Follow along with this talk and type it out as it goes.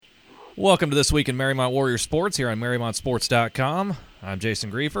Welcome to This Week in Mariemont Warriors Sports here on MariemontSports.com. I'm Jason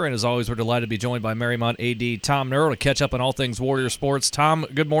Grefer, and as always, we're delighted to be joined by Mariemont AD Tom Nerl to catch up on all things Warrior sports. Tom,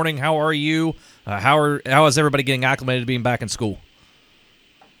 good morning. How are you? How is everybody getting acclimated to being back in school?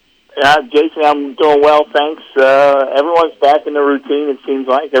 Jason, I'm doing well, thanks. Everyone's back in the routine, it seems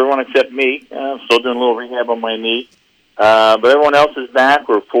like. Everyone except me. I'm still doing a little rehab on my knee. But everyone else is back.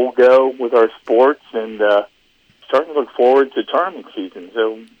 We're full go with our sports, and starting to look forward to tournament season,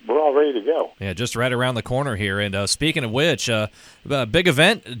 so we're all ready to go. Yeah, just right around the corner here. And speaking of which, a big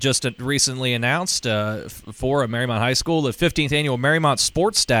event just recently announced for Mariemont High School, the 15th annual Mariemont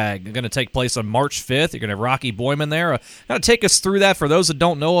Sports Stag, going to take place on March 5th. You're going to have Rocky Boyman there. Kind of take us through that for those that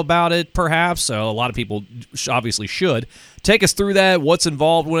don't know about it, perhaps. A lot of people obviously should. Take us through that, what's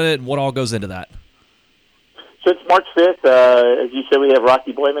involved with it, and what all goes into that. So it's March 5th. As you said, we have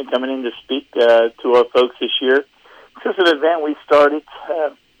Rocky Boyman coming in to speak to our folks this year. This is an event we started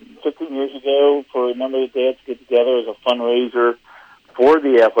 15 years ago for a number of dads to get together as a fundraiser for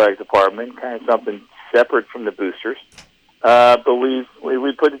the athletic department, kind of something separate from the boosters. But we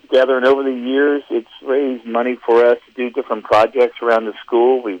put it together, and over the years, it's raised money for us to do different projects around the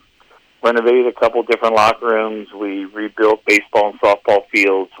school. We've renovated a couple different locker rooms. We rebuilt baseball and softball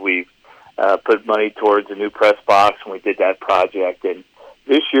fields. We've put money towards a new press box, and we did that project. And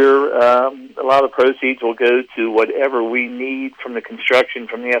this year, a lot of the proceeds will go to whatever we need from the construction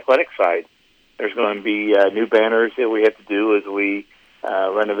from the athletic side. There's going to be new banners that we have to do as we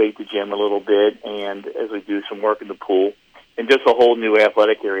renovate the gym a little bit and as we do some work in the pool, and just a whole new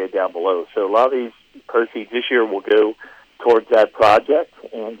athletic area down below. So a lot of these proceeds this year will go towards that project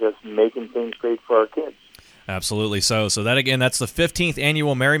and just making things great for our kids. Absolutely. So that, again, that's the 15th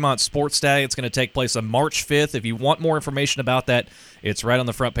annual Mariemont Sports Day. It's going to take place on March 5th. If you want more information about that, it's right on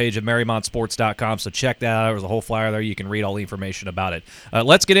the front page of MariemontSports.com, so check that out. There's a whole flyer there. You can read all the information about it.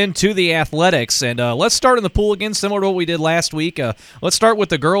 Let's get into the athletics, and let's start in the pool again, similar to what we did last week. Let's start with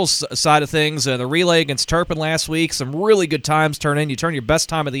the girls' side of things. The relay against Turpin last week, some really good times turn in. You turn your best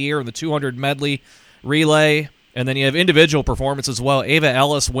time of the year in the 200 medley relay. And then you have individual performance as well. Ava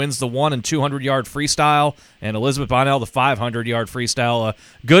Ellis wins the 1 and 200-yard freestyle, and Elizabeth Bonnell the 500-yard freestyle.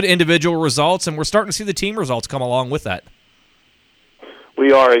 Good individual results, and we're starting to see the team results come along with that.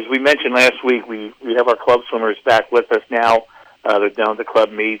 We are. As we mentioned last week, we have our club swimmers back with us now. They're down at the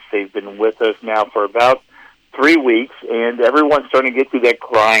club meets. They've been with us now for about 3 weeks, and everyone's starting to get through that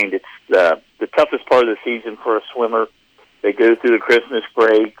grind. It's the toughest part of the season for a swimmer. They go through the Christmas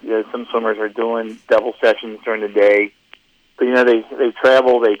break. Some swimmers are doing double sessions during the day. But, they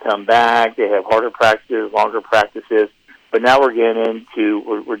travel, they come back, they have harder practices, longer practices. But now we're getting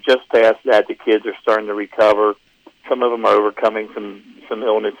into, we're just past that. The kids are starting to recover. Some of them are overcoming some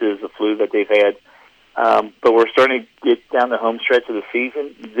illnesses, the flu that they've had. But we're starting to get down the home stretch of the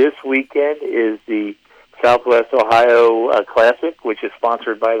season. This weekend is the Southwest Ohio Classic, which is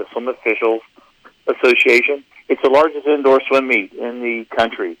sponsored by the Swim Officials Association. It's the largest indoor swim meet in the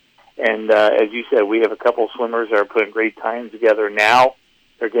country. And as you said, we have a couple of swimmers that are putting great times together now.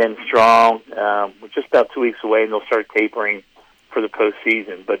 They're getting strong. We're just about 2 weeks away, and they'll start tapering for the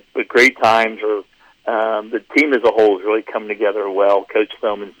postseason. But great times. The team as a whole is really coming together well. Coach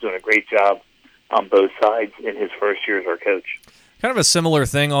Thoman's doing a great job on both sides in his first year as our coach. Kind of a similar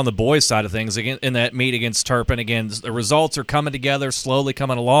thing on the boys' side of things. Again, in that meet against Turpin, again, the results are coming together, slowly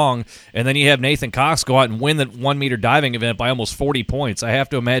coming along, and then you have Nathan Cox go out and win the 1-meter diving event by almost 40 points. I have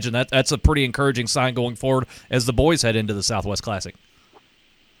to imagine that's a pretty encouraging sign going forward as the boys head into the Southwest Classic.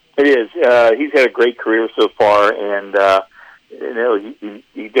 It is. He's had a great career so far, and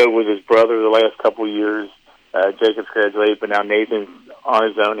he dove with his brother the last couple of years. Jacob's graduated, but now Nathan's on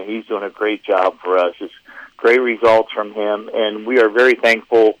his own, and he's doing a great job for us. It's great results from him, and we are very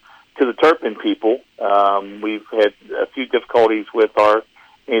thankful to the Turpin people. We've had a few difficulties with our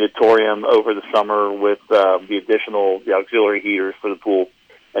natatorium over the summer with the auxiliary heaters for the pool,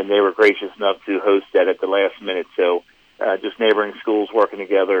 and they were gracious enough to host that at the last minute. So just neighboring schools working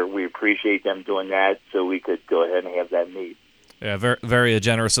together, we appreciate them doing that so we could go ahead and have that meet. Yeah, very, very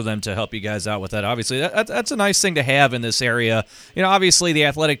generous of them to help you guys out with that. Obviously, that's a nice thing to have in this area. Obviously, the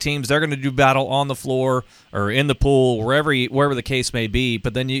athletic teams, they're going to do battle on the floor or in the pool, wherever the case may be.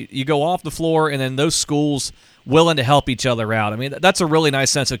 But then you go off the floor, and then those schools willing to help each other out. I mean, that's a really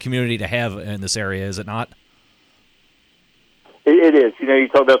nice sense of community to have in this area, is it not? It is. You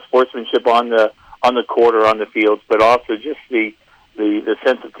talk about sportsmanship on the court or on the fields, but also just the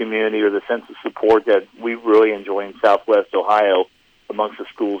sense of community or the sense of support that we really enjoy in Southwest Ohio amongst the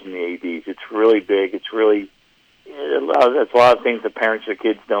schools and the ADs. It's really big. It's a lot of things that parents or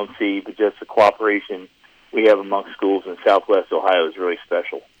kids don't see, but just the cooperation we have amongst schools in Southwest Ohio is really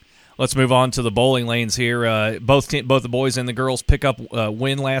special. Let's move on to the bowling lanes here. Both the boys and the girls pick up a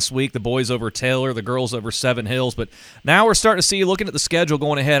win last week. The boys over Taylor, the girls over Seven Hills. But now we're starting to see, looking at the schedule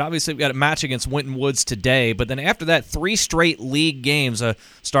going ahead, obviously we've got a match against Winton Woods today. But then after that, 3 straight league games,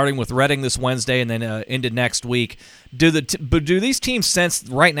 starting with Reading this Wednesday and then into next week. Do these teams sense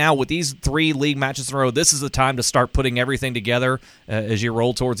right now with these 3 league matches in a row, this is the time to start putting everything together as you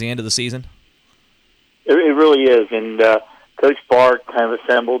roll towards the end of the season? It really is. And Coach Barr kind of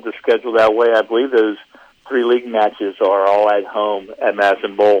assembled the schedule that way. I believe those 3 league matches are all at home at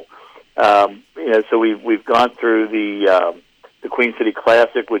Madison Bowl. So we've gone through the Queen City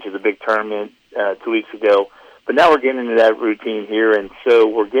Classic, which is a big tournament 2 weeks ago. But now we're getting into that routine here, and so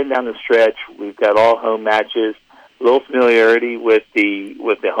we're getting down the stretch. We've got all home matches, a little familiarity with the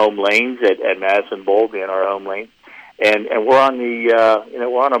home lanes at Madison Bowl being our home lane, and we're on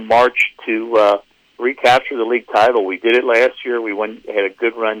we're on a march to recapture the league title. We did it last year. We had a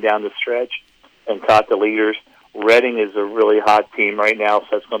good run down the stretch and caught the leaders. Reading is a really hot team right now,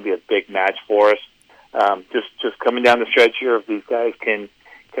 so it's going to be a big match for us. Just coming down the stretch here, if these guys can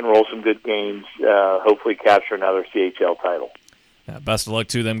roll some good games, hopefully capture another CHL title. Best of luck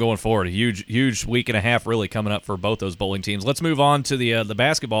to them going forward. A huge week and a half really coming up for both those bowling teams. Let's move on to the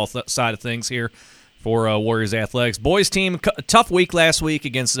basketball side of things here for Warriors Athletics. Boys team, tough week last week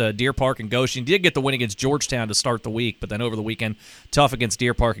against Deer Park and Goshen. Did get the win against Georgetown to start the week, but then over the weekend, tough against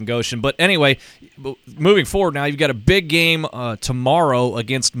Deer Park and Goshen. But anyway, moving forward now, you've got a big game tomorrow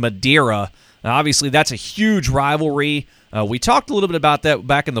against Madeira. Now, obviously, that's a huge rivalry. We talked a little bit about that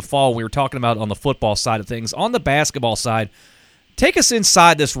back in the fall. We were talking about on the football side of things. On the basketball side, take us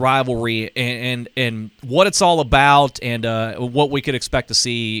inside this rivalry and what it's all about and what we could expect to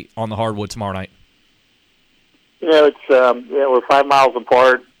see on the hardwood tomorrow night. It's we're 5 miles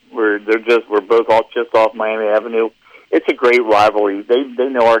apart. We're both just off Miami Avenue. It's a great rivalry. They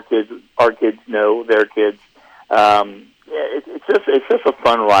know our kids. Our kids know their kids. It's just a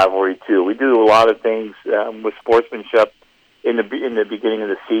fun rivalry too. We do a lot of things with sportsmanship in the beginning of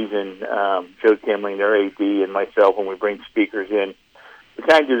the season. Joe Kimling, their AD, and myself, when we bring speakers in, we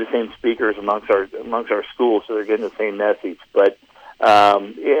kind of do the same speakers amongst our schools, so they're getting the same message. But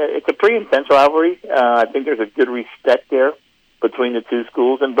it's a pretty intense rivalry. I think there's a good respect there between the 2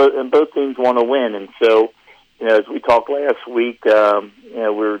 schools, and both teams want to win. And so, as we talked last week,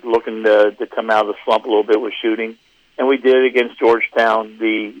 we're looking to come out of the slump a little bit with shooting, and we did against Georgetown.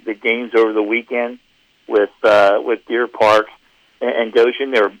 The games over the weekend with Deer Park and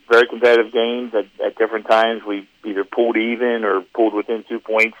Goshen, they were very competitive games. At different times, we either pulled even or pulled within 2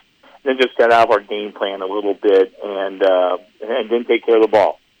 points. Then just got out of our game plan a little bit and didn't take care of the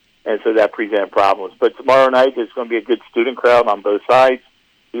ball. And so that presented problems. But tomorrow night, there's going to be a good student crowd on both sides.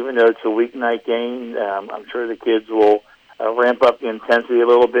 Even though it's a weeknight game, I'm sure the kids will ramp up the intensity a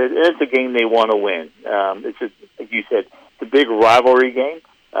little bit. And it's a game they want to win. It's just, like you said, it's a big rivalry game.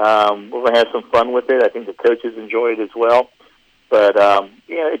 We're going to have some fun with it. I think the coaches enjoy it as well. But,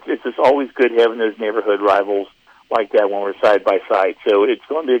 it's just always good having those neighborhood rivals like that when we're side by side. So it's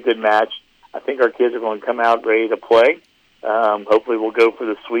going to be a good match. I think our kids are going to come out ready to play. Hopefully we'll go for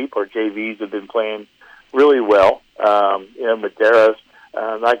the sweep. Our JVs have been playing really well. Madeira's,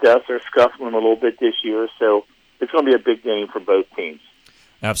 like us, are scuffling a little bit this year. So it's going to be a big game for both teams.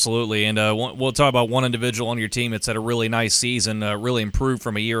 Absolutely, and we'll talk about one individual on your team that's had a really nice season, really improved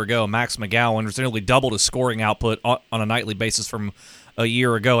from a year ago. Max McGowan has nearly doubled his scoring output on a nightly basis from a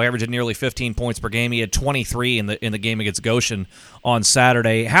year ago, averaging nearly 15 points per game. He had 23 in the game against Goshen on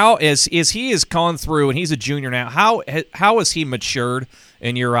Saturday. How as he has gone through, and he's a junior now, how has he matured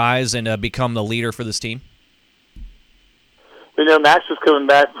in your eyes and become the leader for this team? Max was coming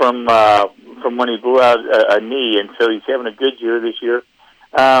back from when he blew out a knee, and so he's having a good year this year.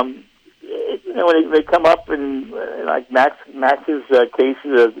 When they come up and like Max's case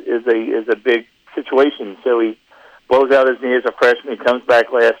is a big situation. So he blows out his knee as a freshman. He comes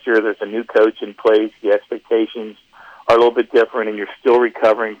back last year. There's a new coach in place. The expectations are a little bit different, and you're still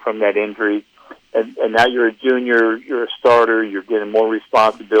recovering from that injury. And now you're a junior. You're a starter. You're getting more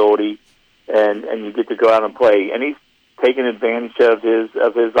responsibility, and you get to go out and play. And he's taking advantage of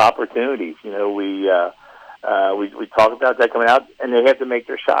his opportunities. We talk about that coming out, and they have to make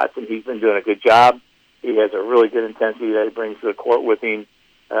their shots, and he's been doing a good job. He has a really good intensity that he brings to the court with him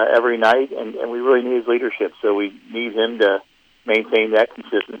every night, and we really need his leadership. So we need him to maintain that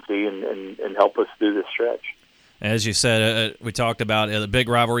consistency and help us through this stretch. As you said, we talked about the big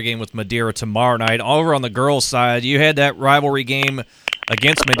rivalry game with Madeira tomorrow night. Over on the girls' side, you had that rivalry game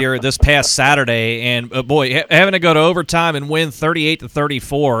against Madeira this past Saturday, and having to go to overtime and win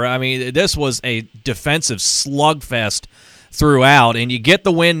 38-34. I mean, this was a defensive slugfest throughout, and you get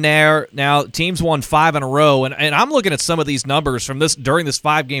the win there. Now, teams won 5 in a row, and I'm looking at some of these numbers from this during this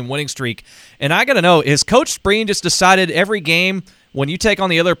 5-game winning streak, and I got to know, has Coach Spreen just decided every game when you take on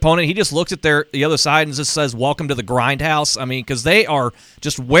the other opponent, he just looks at the other side and just says, welcome to the grindhouse? I mean, because they are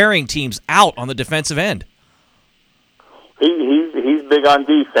just wearing teams out on the defensive end. He's big on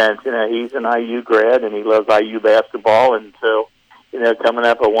defense. He's an IU grad, and he loves IU basketball, and so, coming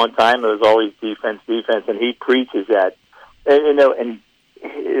up at one time, it was always defense, and he preaches that. And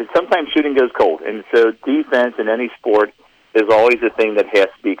sometimes shooting goes cold, and so defense in any sport is always a thing that has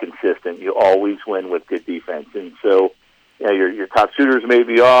to be consistent. You always win with good defense, and so your top shooters may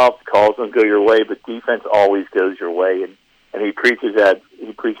be off, calls don't go your way, but defense always goes your way, and he preaches that.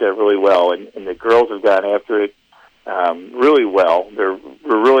 He preaches that really well, and the girls have gotten after it really well. We're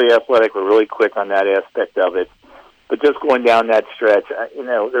really athletic. We're really quick on that aspect of it. But just going down that stretch,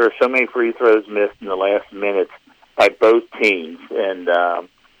 there are so many free throws missed in the last minutes by both teams, and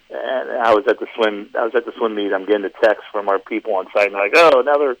I was at the swim meet. I'm getting the text from our people on site, and like, oh,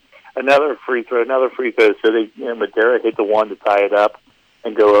 another free throw. So Madera hit the one to tie it up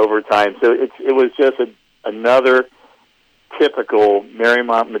and go overtime. So it was just another typical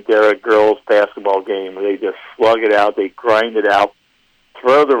Mariemont Madera girls basketball game where they just slug it out, they grind it out,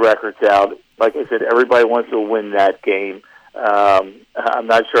 throw the records out. Like I said, everybody wants to win that game. I'm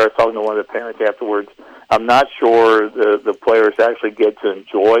not sure. I was talking to one of the parents afterwards. I'm not sure the players actually get to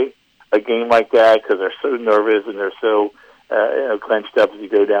enjoy a game like that because they're so nervous and they're so clenched up as you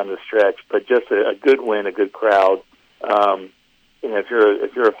go down the stretch. But just a good win, a good crowd.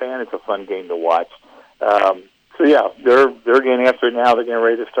 If you're a fan, it's a fun game to watch. So yeah, they're getting after it now. They're getting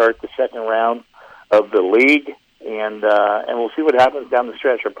ready to start the second round of the league, and we'll see what happens down the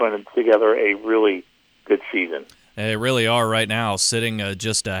stretch. They're putting together a really good season. They really are right now, sitting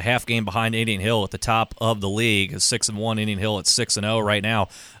just a half game behind Indian Hill at the top of the league. 6-1, Indian Hill at 6-0 right now.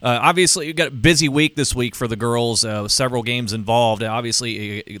 Obviously, you've got a busy week this week for the girls. Several games involved.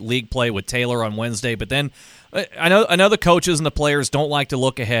 Obviously, league play with Taylor on Wednesday, but then I know the coaches and the players don't like to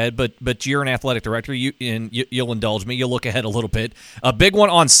look ahead, but you're an athletic director, you'll indulge me. You'll look ahead a little bit. A big one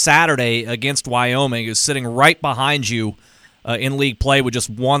on Saturday against Wyoming is sitting right behind you in league play with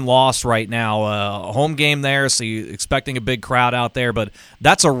just one loss right now. A home game there, so you're expecting a big crowd out there, but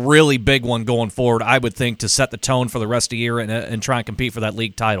that's a really big one going forward, I would think, to set the tone for the rest of the year and try and compete for that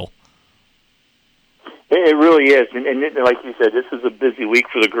league title. It really is, and like you said, this is a busy week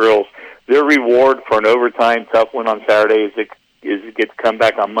for the girls. Their reward for an overtime tough win on Saturday is to get to come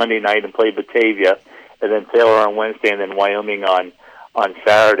back on Monday night and play Batavia, and then Taylor on Wednesday, and then Wyoming on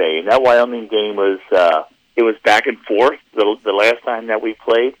Saturday. And that Wyoming game was it was back and forth the last time that we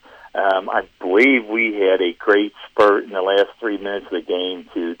played. I believe we had a great spurt in the last 3 minutes of the game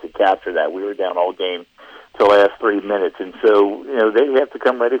to capture that. We were down all game to the last 3 minutes, and so they have to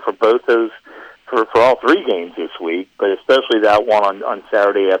come ready for both those. For all three games this week, but especially that one on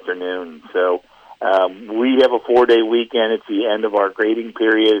Saturday afternoon. So we have a 4-day weekend. It's the end of our grading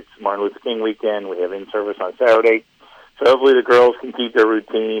period. It's Martin Luther King weekend. We have in-service on Saturday. So hopefully the girls can keep their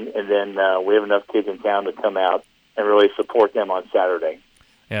routine, and then we have enough kids in town to come out and really support them on Saturday.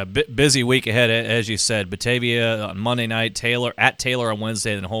 Yeah, busy week ahead, as you said. Batavia on Monday night, Taylor on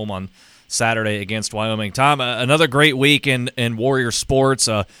Wednesday, and home on Saturday against Wyoming. Tom, another great week in Warrior sports.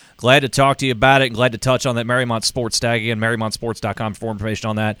 Glad to talk to you about it and glad to touch on that Mariemont Sports tag again, MariemontSports.com for more information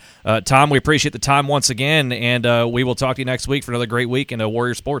on that. Tom, we appreciate the time once again, and we will talk to you next week for another great week in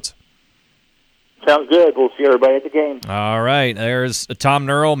Warrior sports. Sounds good. We'll see everybody at the game. All right. There's Tom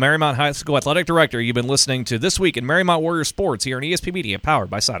Nerl, Mariemont High School Athletic Director. You've been listening to This Week in Mariemont Warrior Sports here on ESP Media, powered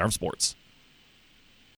by Sidearm Sports.